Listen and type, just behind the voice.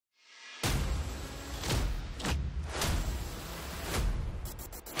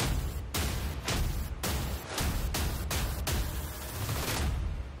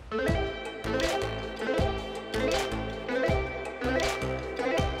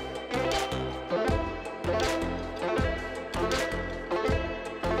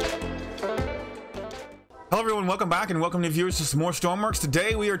everyone, welcome back and welcome to viewers to some more Stormworks.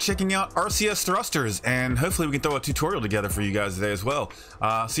 Today we are checking out RCS Thrusters and hopefully we can throw a tutorial together for you guys today as well.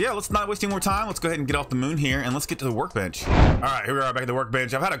 So yeah, let's not waste any more time. Let's go ahead and get off the moon here and let's get to the workbench. Alright, here we are back at the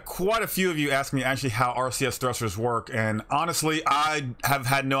workbench. I've had quite a few of you ask me actually how RCS Thrusters work, and honestly I have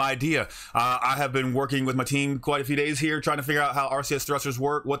had no idea. I have been working with my team quite a few days here trying to figure out how RCS Thrusters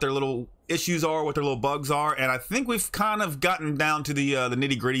work, what their little issues are, what their little bugs are, and I think we've kind of gotten down to the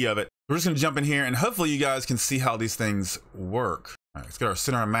nitty-gritty of it. We're just gonna jump in here and hopefully you guys can see how these things work. All right, let's get our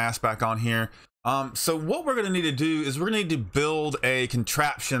center of mass back on here. So what we're gonna need to do is we're gonna need to build a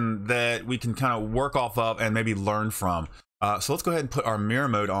contraption that we can kind of work off of and maybe learn from. So let's go ahead and put our mirror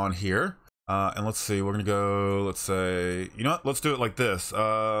mode on here. And let's see, we're gonna go, let's say, you know what, let's do it like this.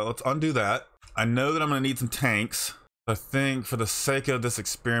 Let's undo that. I know that I'm gonna need some tanks. I think for the sake of this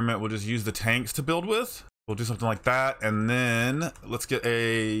experiment, we'll just use the tanks to build with. We'll do something like that. And then let's get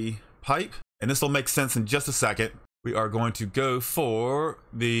a pipe, and this will make sense in just a second. We are going to go for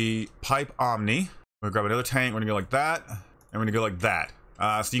the pipe Omni. We're gonna grab another tank, we're gonna go like that, and we're gonna go like that.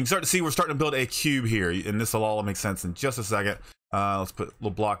 So you can start to see we're starting to build a cube here, and this will all make sense in just a second. Let's put a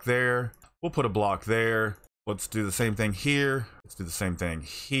little block there. We'll put a block there. Let's do the same thing here. Let's do the same thing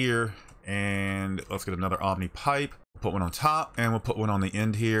here. And let's get another Omni pipe. We'll put one on top, and we'll put one on the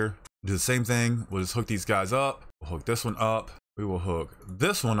end here. We'll do the same thing. We'll just hook these guys up. We'll hook this one up. We will hook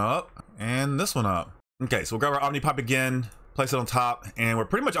this one up and this one up. Okay, so we'll grab our Omni pipe again, place it on top, and we're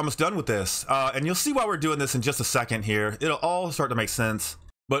pretty much almost done with this. And you'll see why we're doing this in just a second here. It'll all start to make sense.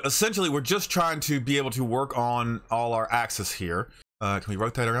 But essentially, we're just trying to be able to work on all our axes here. Can we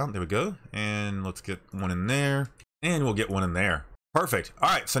rotate around? There we go. And let's get one in there, and we'll get one in there. Perfect. All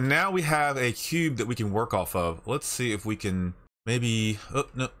right, so now we have a cube that we can work off of. Let's see if we can maybe, oh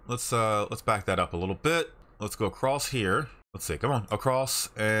no, let's back that up a little bit. Let's go across here. Let's see, come on, across,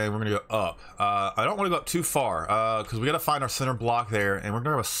 and we're gonna go up. I don't wanna go up too far, because we gotta find our center block there, and we're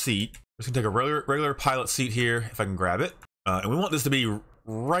gonna have a seat. We're just gonna take a regular pilot seat here, if I can grab it. And we want this to be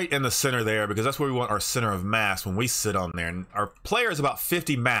right in the center there, because that's where we want our center of mass when we sit on there. And our player is about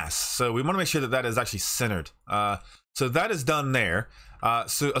 50 mass, so we wanna make sure that that is actually centered. So that is done there.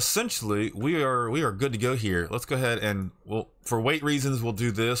 So essentially, we are good to go here. Let's go ahead and, for weight reasons, we'll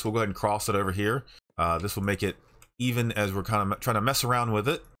do this. We'll go ahead and cross it over here. This will make it even as we're kind of trying to mess around with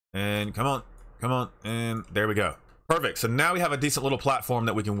it. And come on, and there we go. Perfect. So now we have a decent little platform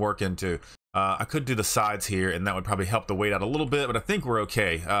that we can work into. I could do the sides here, and that would probably help the weight out a little bit, but I think we're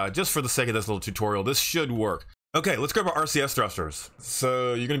okay. Just for the sake of this little tutorial, this should work. Okay, let's grab our RCS thrusters.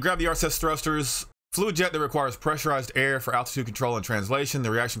 So you're gonna grab the RCS thrusters. Fluid jet that requires pressurized air for altitude control and translation.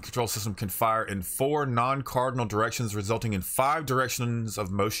 The reaction control system can fire in 4 non-cardinal directions, resulting in 5 directions of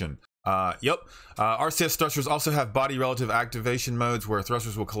motion. RCS thrusters also have body relative activation modes where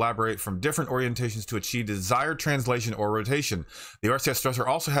thrusters will collaborate from different orientations to achieve desired translation or rotation. The RCS thruster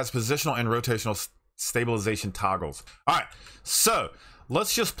also has positional and rotational stabilization toggles. All right, so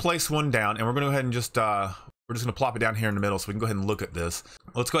let's just place one down, and we're going to go ahead and just we're just going to plop it down here in the middle so we can go ahead and look at this.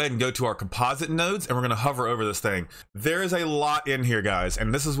 Let's go ahead and go to our composite nodes, and we're going to hover over this thing. There is a lot in here, guys,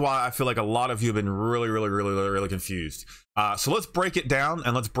 and this is why I feel like a lot of you have been really confused. So let's break it down,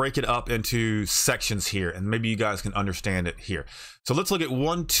 and let's break it up into sections here, and maybe you guys can understand it here. So let's look at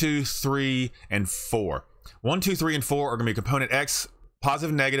 1, 2, 3, and 4. 1, 2, 3, and 4 are going to be component X,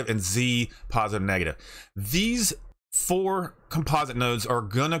 positive, negative, and Z, positive, negative. These 4 composite nodes are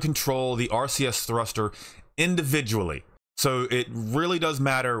going to control the RCS thruster individually. So it really does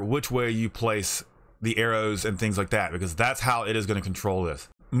matter which way you place the arrows and things like that, because that's how it is going to control this.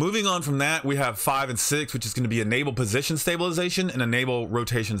 Moving on from that, we have 5 and 6, which is going to be enable position stabilization and enable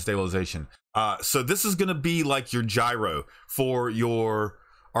rotation stabilization. So this is going to be like your gyro for your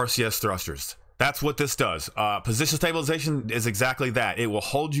RCS thrusters. That's what this does. Position stabilization is exactly that. It will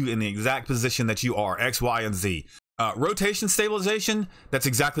hold you in the exact position that you are, X, Y, and Z. Rotation stabilization, that's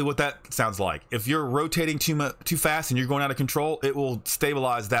exactly what that sounds like. If you're rotating too fast and you're going out of control, it will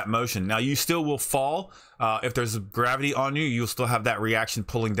stabilize that motion. Now you still will fall. If there's gravity on you, you'll still have that reaction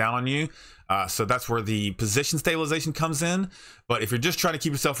pulling down on you. So that's where the position stabilization comes in. But if you're just trying to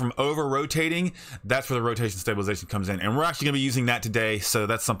keep yourself from over rotating, that's where the rotation stabilization comes in. And we're actually going to be using that today. So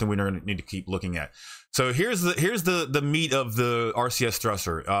that's something we need to keep looking at. So here's the meat of the RCS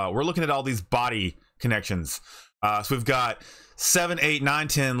thruster. We're looking at all these body connections. So we've got 7, 8, 9,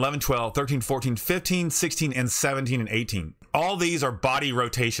 10, 11, 12, 13, 14, 15, 16, and 17, and 18. All these are body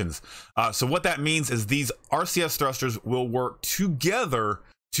rotations. So what that means is these RCS thrusters will work together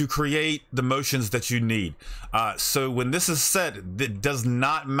to create the motions that you need. So when this is set, it does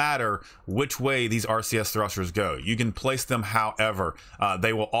not matter which way these RCS thrusters go. You can place them however.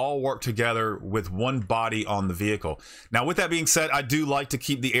 They will all work together with one body on the vehicle. Now, with that being said, I do like to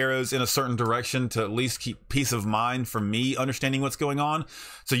keep the arrows in a certain direction to at least keep peace of mind for me understanding what's going on.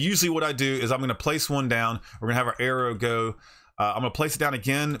 So usually what I do is I'm going to place one down. We're going to have our arrow go. I'm going to place it down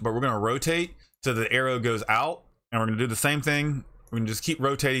again, but we're going to rotate so the arrow goes out, and we're going to do the same thing. We're gonna just keep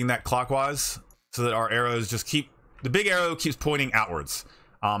rotating that clockwise so that our arrows just keep, the big arrow keeps pointing outwards.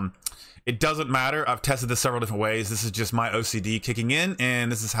 It doesn't matter. I've tested this several different ways. This is just my OCD kicking in, and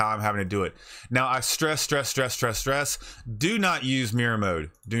this is how I'm having to do it. Now, I stress. Do not use mirror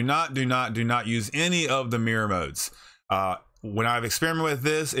mode. Do not use any of the mirror modes. When I've experimented with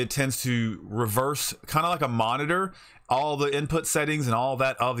this, it tends to reverse, kind of like a monitor, all the input settings and all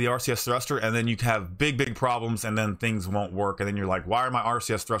that of the RCS thruster, and then you have big problems, and then things won't work, and then you're like, why are my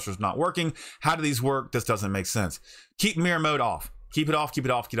RCS thrusters not working? How do these work? This doesn't make sense. Keep mirror mode off. Keep it off.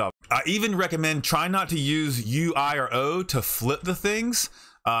 I even recommend try not to use U, I, or O to flip the things.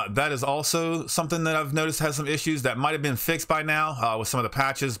 That is also something that I've noticed has some issues that might have been fixed by now with some of the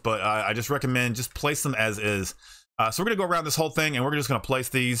patches, but I just recommend just place them as is. So we're gonna go around this whole thing, and we're just gonna place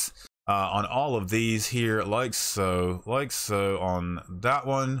these on all of these here, like so, on that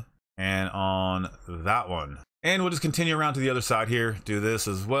one and on that one, and we'll just continue around to the other side here. Do this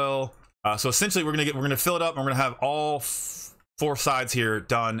as well. So essentially, we're gonna fill it up, and we're gonna have all four sides here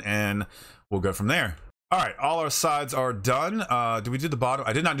done, and we'll go from there. All right, all our sides are done. Did we do the bottom?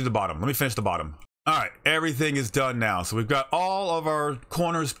 I did not do the bottom. Let me finish the bottom. All right, everything is done now. So we've got all of our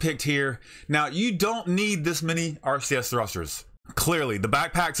corners picked here. Now, you don't need this many RCS thrusters. Clearly, the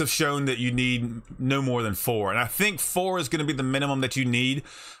backpacks have shown that you need no more than 4, and I think 4 is going to be the minimum that you need.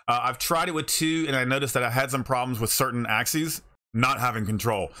 I've tried it with 2, and I noticed that I had some problems with certain axes not having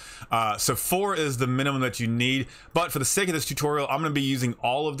control. So 4 is the minimum that you need, but for the sake of this tutorial, I'm going to be using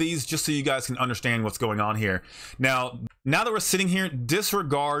all of these just so you guys can understand what's going on here. Now that we're sitting here,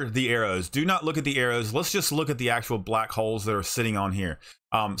 disregard the arrows. Do not look at the arrows. Let's just look at the actual black holes that are sitting on here.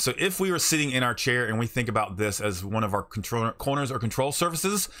 So if we were sitting in our chair and we think about this as one of our corners or control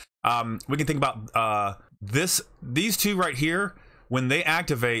surfaces, we can think about these two right here. When they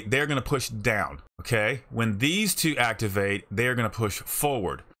activate, they're going to push down, okay? When these two activate, they're going to push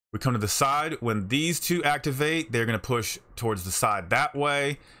forward. We come to the side. When these two activate, they're going to push towards the side that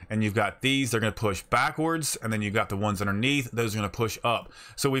way. And you've got these, they're going to push backwards. And then you've got the ones underneath, those are going to push up.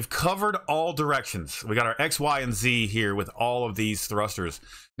 So we've covered all directions. We got our X, Y, and Z here with all of these thrusters.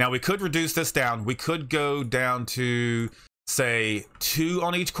 Now we could reduce this down. We could go down to, say, 2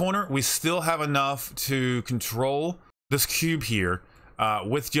 on each corner. We still have enough to control this cube here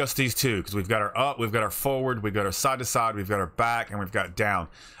with just these 2, because we've got our up, we've got our forward, we've got our side to side, we've got our back, and we've got down.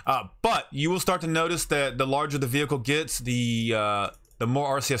 But you will start to notice that the larger the vehicle gets, the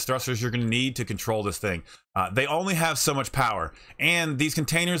more RCS thrusters you're going to need to control this thing. They only have so much power, and these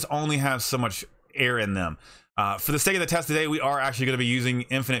containers only have so much air in them. For the sake of the test today, we are actually going to be using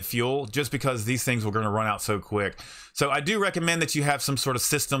infinite fuel just because these things were going to run out so quick. So I do recommend that you have some sort of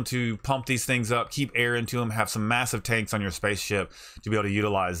system to pump these things up, keep air into them, have some massive tanks on your spaceship to be able to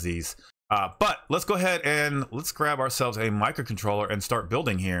utilize these. But let's go ahead and let's grab ourselves a microcontroller and start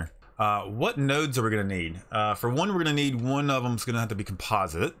building here. What nodes are we going to need? For one, we're going to need one of them is going to have to be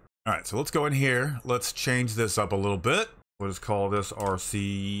composite. All right, so let's go in here. Let's change this up a little bit. We'll just call this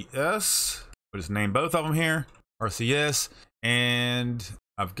RCS. We'll just name both of them here, RCS, and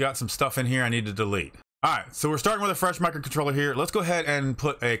I've got some stuff in here I need to delete. All right, so we're starting with a fresh microcontroller here. Let's go ahead and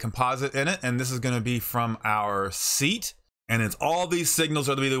put a composite in it, and this is going to be from our seat, and it's all these signals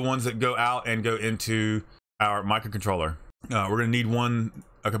are going to be the ones that go out and go into our microcontroller. We're going to need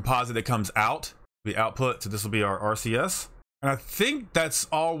a composite that comes out, the output, so this will be our RCS. And I think that's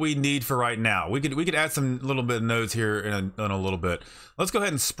all we need for right now. We could add some little bit of nodes here in a little bit. Let's go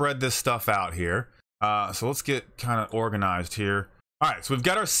ahead and spread this stuff out here. So let's get kind of organized here. All right, so we've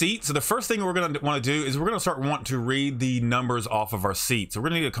got our seat. So the first thing we're going to want to do is we're going to start wanting to read the numbers off of our seat. So we're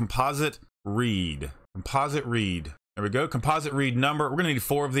going to need a composite read. Composite read. There we go. Composite read number. We're going to need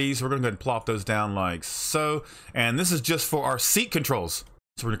 4 of these. So we're going to go ahead and plop those down like so. And this is just for our seat controls.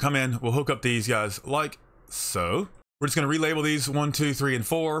 So we're going to come in. We'll hook up these guys like so. We're just going to relabel these 1, 2, 3, and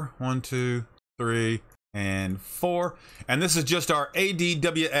 4. 1, 2, 3, and 4. And this is just our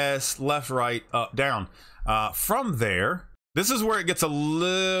ADWS left, right, up, down. From there, this is where it gets a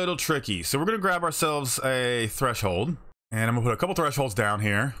little tricky. So we're going to grab ourselves a threshold. And I'm going to put a couple thresholds down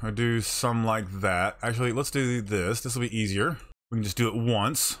here. I'll do some like that. Actually, let's do this. This will be easier. We can just do it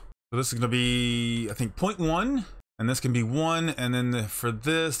once. So this is going to be, I think, 0.1. and this can be 1, and then for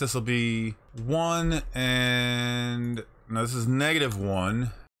this will be 1, and no, this is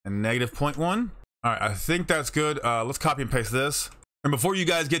 -1 and -0.1. All right, I think that's good. Let's copy and paste this. And before you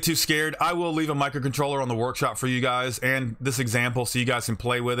guys get too scared, I will leave a microcontroller on the workshop for you guys and this example so you guys can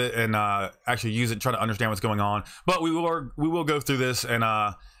play with it and actually use it, try to understand what's going on. But we will go through this and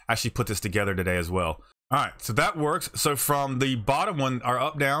actually put this together today as well. All right, so that works. So from the bottom one, our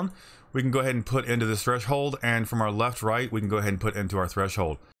up down, we can go ahead and put into this threshold, and from our left right, we can go ahead and put into our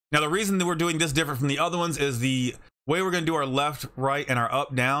threshold. Now the reason that we're doing this different from the other ones is the way we're going to do our left, right, and our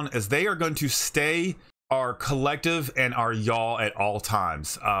up down is they are going to stay our collective and our yaw at all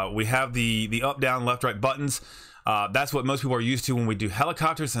times. We have the up, down, left, right buttons. That's what most people are used to when we do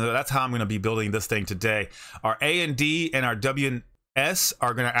helicopters, and that's how I'm going to be building this thing today. Our A and D and our W and S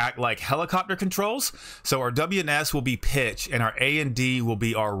are going to act like helicopter controls. So our W and S will be pitch, and our A and D will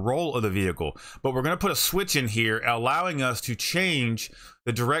be our roll of the vehicle. But we're going to put a switch in here, allowing us to change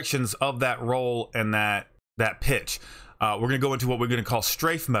the directions of that roll and that pitch. We're going to go into what we're going to call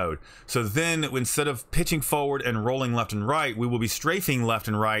strafe mode. So then instead of pitching forward and rolling left and right, we will be strafing left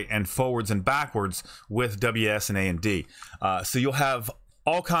and right and forwards and backwards with WS and A and D. So you'll have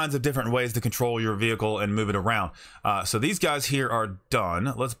all kinds of different ways to control your vehicle and move it around. So these guys here are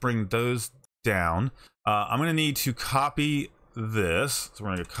done. Let's bring those down. I'm going to need to copy this. So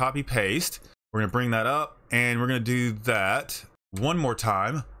we're going to copy paste. We're going to bring that up, and we're going to do that one more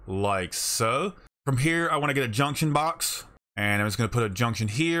time like so. From here, I want to get a junction box, and I'm just going to put a junction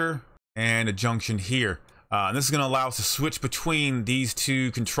here and a junction here. And this is going to allow us to switch between these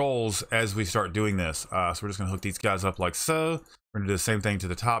two controls as we start doing this. So we're just going to hook these guys up like so. We're going to do the same thing to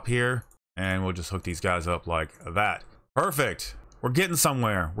the top here, and we'll just hook these guys up like that. Perfect. We're getting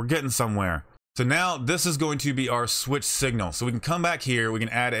somewhere. We're getting somewhere. So now this is going to be our switch signal. So we can come back here. We can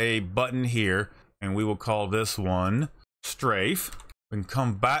add a button here, and we will call this one strafe. We can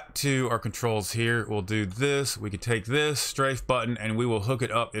come back to our controls here. We'll do this. We could take this strafe button and we will hook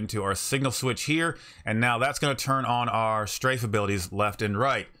it up into our signal switch here. And now that's going to turn on our strafe abilities left and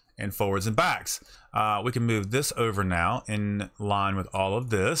right and forwards and backs. We can move this over now in line with all of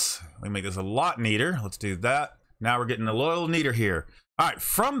this. We make this a lot neater. Let's do that. Now we're getting a little neater here. All right,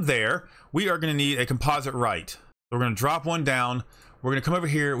 from there, we are going to need a composite right. So we're going to drop one down. We're going to come over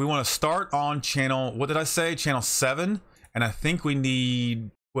here. We want to start on channel, what did I say? Channel 7. And I think we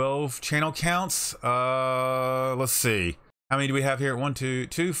need 12 channel counts. Let's see. How many do we have here? 1, 2,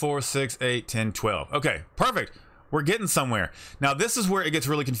 2, 4, 6, 8, 10, 12. Okay, perfect. We're getting somewhere. Now this is where it gets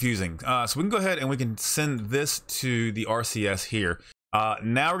really confusing. So we can go ahead and we can send this to the RCS here.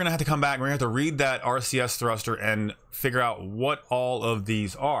 Now we're gonna have to come back. We're gonna have to read that RCS thruster and figure out what all of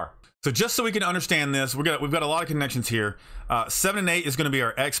these are. So just so we can understand this, we've got a lot of connections here. 7 and 8 is gonna be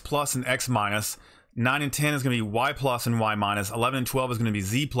our X plus and X minus. 9 and 10 is going to be Y plus and Y minus. 11 and 12 is going to be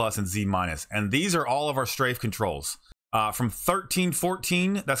Z plus and Z minus. And these are all of our strafe controls. From 13,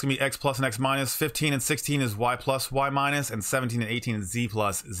 14, that's going to be X plus and X minus. 15 and 16 is Y plus, Y minus. And 17 and 18 is Z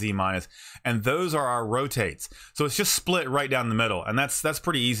plus, Z minus. And those are our rotates. So it's just split right down the middle. And that's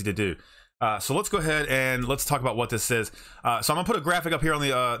pretty easy to do. So let's go ahead and let's talk about what this is. So I'm going to put a graphic up here on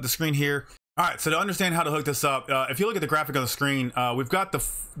the screen here. All right, so to understand how to hook this up, if you look at the graphic on the screen, we've got the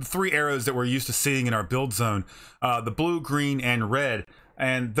 3 arrows that we're used to seeing in our build zone, the blue, green, and red,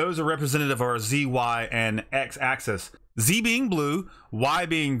 and those are representative of our Z, Y, and X axis. Z being blue, Y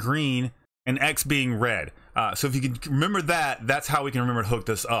being green, and X being red. So if you can remember that, that's how we can remember to hook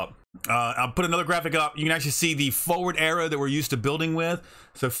this up. I'll put another graphic up. You can actually see the forward arrow that we're used to building with.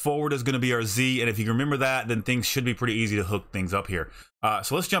 So forward is going to be our Z, and if you can remember that, then things should be pretty easy to hook things up here.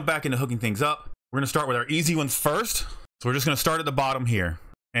 So let's jump back into hooking things up. We're going to start with our easy ones first. So we're just going to start at the bottom here.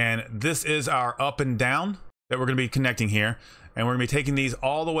 And this is our up and down that we're going to be connecting here. And we're going to be taking these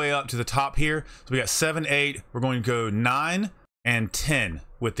all the way up to the top here. So we got 7, 8. We're going to go 9 and 10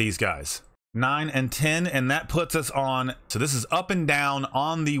 with these guys. 9 and 10, and that puts us on, so this is up and down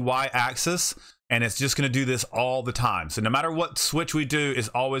on the Y axis, and it's just going to do this all the time. So no matter what switch we do, it's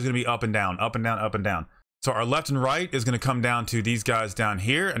always going to be up and down, up and down, up and down. So our left and right is going to come down to these guys down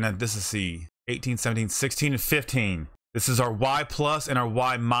here, and then this is the 18, 17, 16, and 15. This is our Y plus and our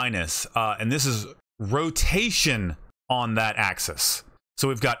Y minus, and this is rotation on that axis. So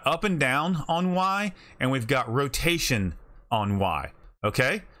we've got up and down on Y, and we've got rotation on Y,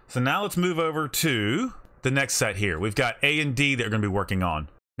 okay? So now let's move over to the next set here. We've got A and D that are going to be working on.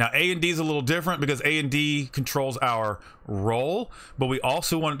 Now A and D is a little different because A and D controls our roll, but we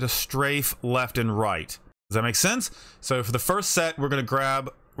also want it to strafe left and right. Does that make sense? So for the first set, we're going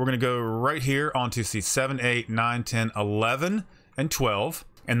to go right here onto C 7, 8, 9, 10, 11, and 12.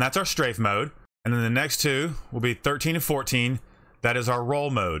 And that's our strafe mode. And then the next two will be 13 and 14. That is our roll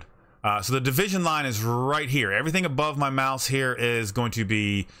mode. So the division line is right here. Everything above my mouse here is going to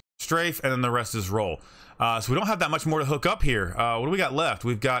be strafe, and then the rest is roll. So we don't have that much more to hook up here. What do we got left?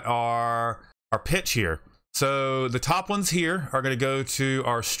 We've got our pitch here. So the top ones here are going to go to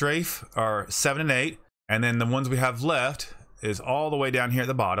our strafe, our 7 and 8. And then the ones we have left is all the way down here at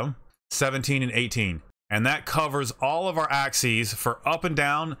the bottom, 17 and 18. And that covers all of our axes for up and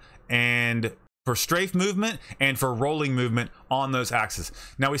down, and for strafe movement and for rolling movement on those axes.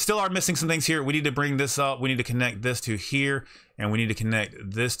 Now we still are missing some things here. We need to bring this up. We need to connect this to here, and we need to connect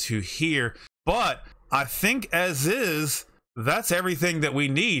this to here. But I think as is, that's everything that we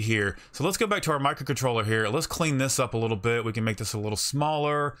need here. So let's go back to our microcontroller here. Let's clean this up a little bit. We can make this a little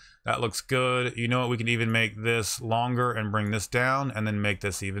smaller. That looks good. You know what? We can even make this longer and bring this down, and then make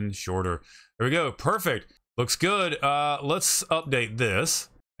this even shorter. There we go. Perfect. Looks good. Let's update this,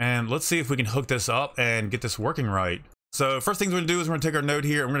 and let's see if we can hook this up and get this working right. So first things we're gonna do is we're gonna take our node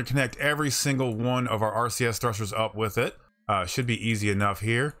here, and we're gonna connect every single one of our RCS thrusters up with it. Should be easy enough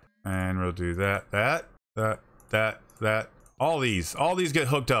here. And we'll do that. All these get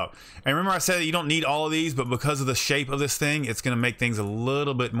hooked up. And remember I said you don't need all of these, but because of the shape of this thing, it's gonna make things a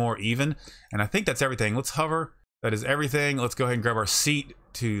little bit more even. And I think that's everything. Let's hover. That is everything. Let's go ahead and grab our seat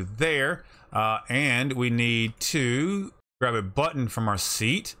to there. And we need to grab a button from our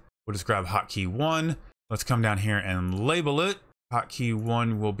seat. We'll just grab hotkey 1. Let's come down here and label it. Hotkey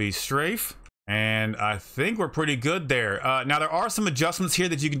 1 will be strafe. And I think we're pretty good there. Now there are some adjustments here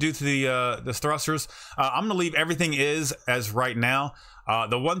that you can do to the thrusters. I'm gonna leave everything as right now.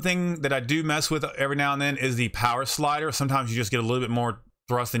 The one thing that I do mess with every now and then is the power slider. Sometimes you just get a little bit more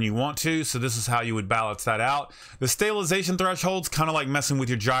thrust than you want to, so this is how you would balance that out. The stabilization threshold's kind of like messing with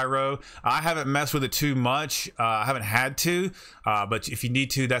your gyro. I haven't messed with it too much. I haven't had to, but if you need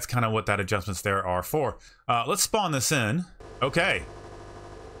to, that's kind of what that adjustments there are for. Let's spawn this in. Okay.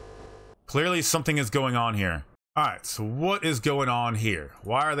 Clearly something is going on here. All right, so what is going on here?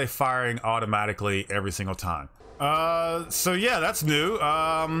 Why are they firing automatically every single time? So yeah, that's new.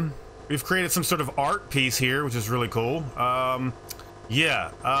 We've created some sort of art piece here, which is really cool. Why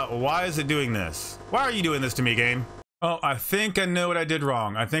is it doing this? Why are you doing this to me, game? Oh, I think I know what I did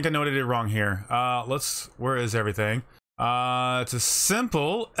wrong. I think I know what I did wrong here. Where is everything? It's as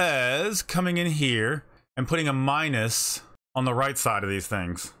simple as coming in here and putting a minus on the right side of these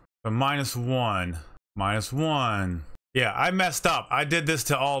things. So -1, -1. Yeah, I messed up. I did this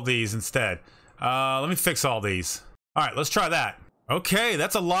to all these instead. Let me fix all these. All right, let's try that. Okay,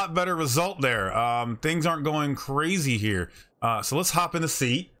 that's a lot better result there. Things aren't going crazy here. So let's hop in the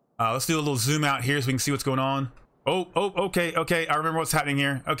seat. Let's do a little zoom out here so we can see what's going on. Okay. I remember what's happening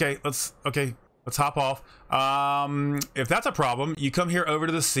here. Okay, let's hop off. If that's a problem, you come here over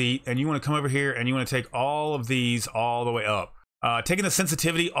to the seat, and you want to come over here and you want to take all of these all the way up. Taking the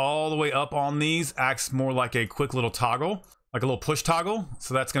sensitivity all the way up on these acts more like a quick little toggle, like a little push toggle.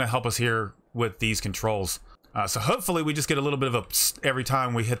 So that's going to help us here with these controls. So hopefully we just get a little bit of a psst every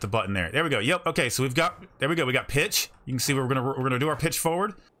time we hit the button there. There we go. Yep. Okay. So there we go. We got pitch. You can see we're gonna do our pitch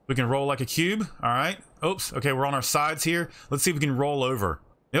forward. We can roll like a cube. All right. Oops. Okay. We're on our sides here. Let's see if we can roll over.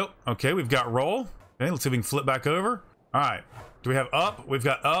 Yep. Okay. We've got roll. Okay. Let's see if we can flip back over. All right. Do we have up? We've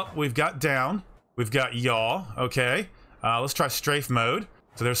got up. We've got down. We've got yaw. Okay. Let's try strafe mode.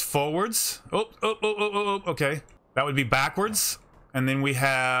 So there's forwards. Okay. That would be backwards. And then we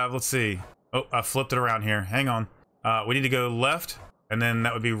have, let's see. Oh, I flipped it around here. Hang on. We need to go left, and then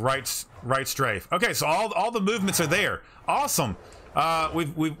that would be right strafe. Okay, so all the movements are there. Awesome.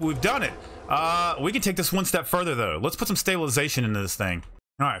 We've done it. We can take this one step further though. Let's put some stabilization into this thing.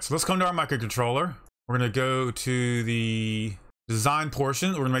 All right, so let's come to our microcontroller. We're gonna go to the design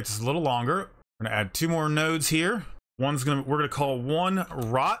portion. We're gonna make this a little longer. We're gonna add 2 more nodes here. We're gonna call one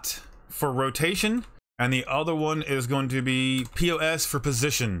rot for rotation, and the other one is going to be POS for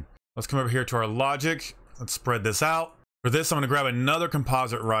position. Let's come over here to our logic. Let's spread this out. For this, I'm gonna grab another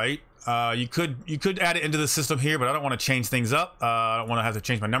composite right. You could add it into the system here, but I don't want to change things up. I don't want to have to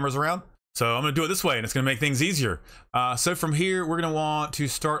change my numbers around. So I'm gonna do it this way, and it's gonna make things easier. So from here, we're gonna want to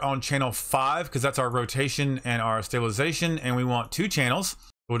start on channel 5, because that's our rotation and our stabilization, and we want 2 channels.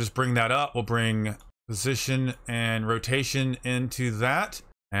 We'll just bring that up. We'll bring position and rotation into that,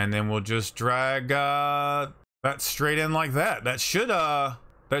 and then we'll just drag that straight in like that. That should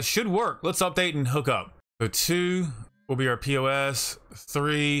work. Let's update and hook up. So 2 will be our POS,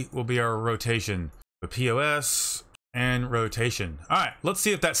 3 will be our rotation. The POS and rotation. All right, let's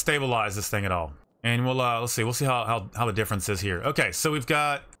see if that stabilizes this thing at all. And we'll see how the difference is here. Okay, so we've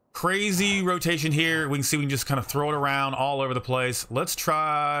got crazy rotation here. We can see we can just kind of throw it around all over the place. Let's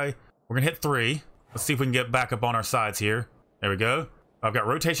try, We're gonna hit 3. Let's see if we can get back up on our sides here. There we go. I've got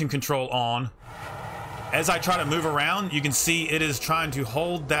rotation control on. As I try to move around, you can see it is trying to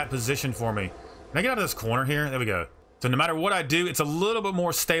hold that position for me. Can I get out of this corner here? There we go. So no matter what I do, it's a little bit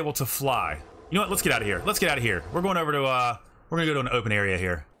more stable to fly. You know what? Let's get out of here. Let's get out of here. We're going over to, we're gonna go to an open area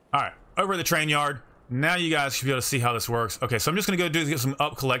here. All right, over at the train yard. Now you guys should be able to see how this works. Okay, so I'm just gonna go get some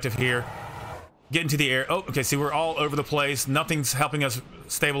up collective here. Get into the air. Oh, okay, see, we're all over the place. Nothing's helping us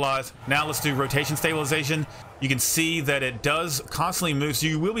stabilize. Now let's do rotation stabilization. You can see that it does constantly move, so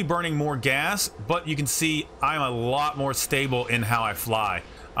you will be burning more gas, but you can see I'm a lot more stable in how I fly.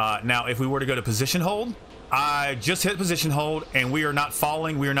 Now, if we were to go to position hold, I just hit position hold, and we are not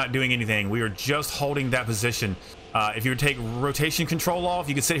falling. We are not doing anything. We are just holding that position. If you would take rotation control off,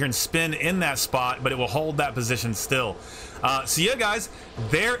 you can sit here and spin in that spot, but it will hold that position still. So yeah, guys,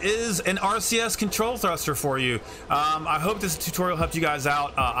 there is an RCS control thruster for you. I hope this tutorial helped you guys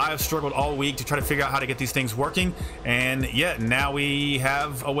out. I have struggled all week to try to figure out how to get these things working, and yeah, now we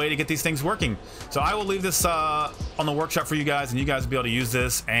have a way to get these things working. So I will leave this on the workshop for you guys, and you guys will be able to use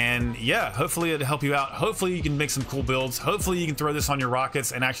this, and yeah, hopefully it'll help you out. Hopefully you can make some cool builds. Hopefully you can throw this on your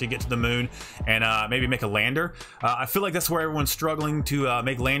rockets and actually get to the moon and maybe make a lander. I feel like that's where everyone's struggling to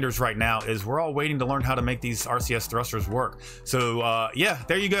make landers right now, is we're all waiting to learn how to make these RCS thrusters work. So yeah,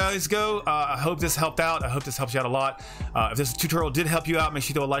 there you guys go. I hope this helped out. I hope this helps you out a lot. If this tutorial did help you out, make sure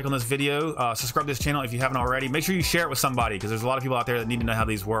you throw a like on this video. Subscribe to this channel if you haven't already. Make sure you share it with somebody, because there's a lot of people out there that need to know how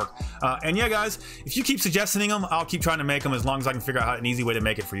these work. And yeah, guys, if you keep suggesting them, I'll keep trying to make them as long as I can figure out an easy way to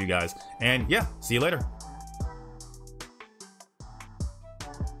make it for you guys. And yeah, see you later.